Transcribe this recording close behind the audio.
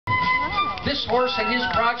this horse and his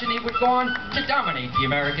progeny would go on to dominate the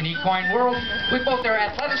American equine world with both their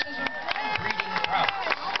athleticism and breeding prowess.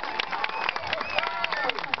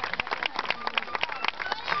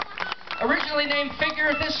 Originally named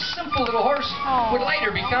Figure, this simple little horse would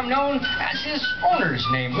later become known as his owner's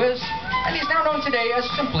name was, and he's now known today as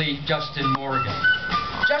simply Justin Morgan.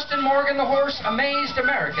 Justin Morgan, the horse, amazed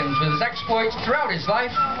Americans with his exploits throughout his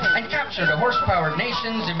life and captured a horse-powered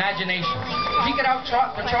nation's imagination. He could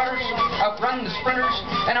out-trot the trotters, outrun the sprinters,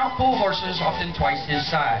 and outpull horses often twice his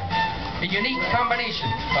size. A unique combination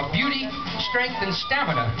of beauty, strength, and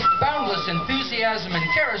stamina, boundless enthusiasm, and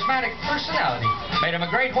charismatic personality made him a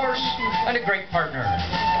great horse and a great partner.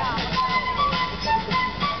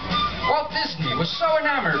 Walt Disney was so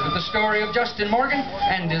enamored with the story of Justin Morgan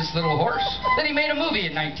and his little horse that he made a movie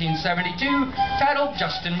in 1972 titled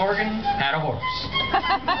Justin Morgan Had a Horse.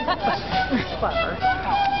 Clever.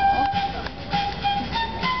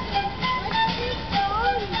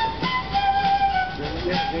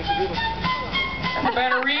 And the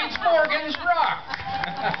banner reads, Morgan's Rock.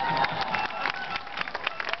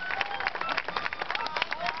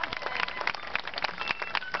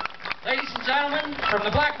 Ladies and gentlemen, from the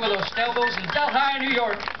Black Willow Stables in Delhi, New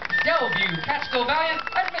York, Delview, Catskill Valiant,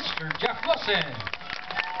 and Mr. Jeff Wilson.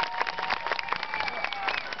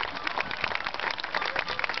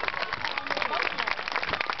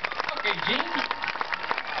 Okay, Gene.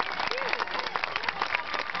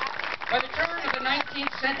 By the turn of the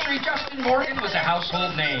 19th century, Justin Morgan was a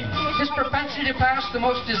household name. His propensity to pass the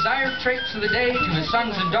most desired traits of the day to his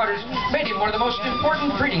sons and daughters made him one of the most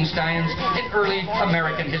important breeding stallions in early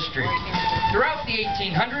American history. Throughout the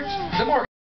 1800s, the Morgan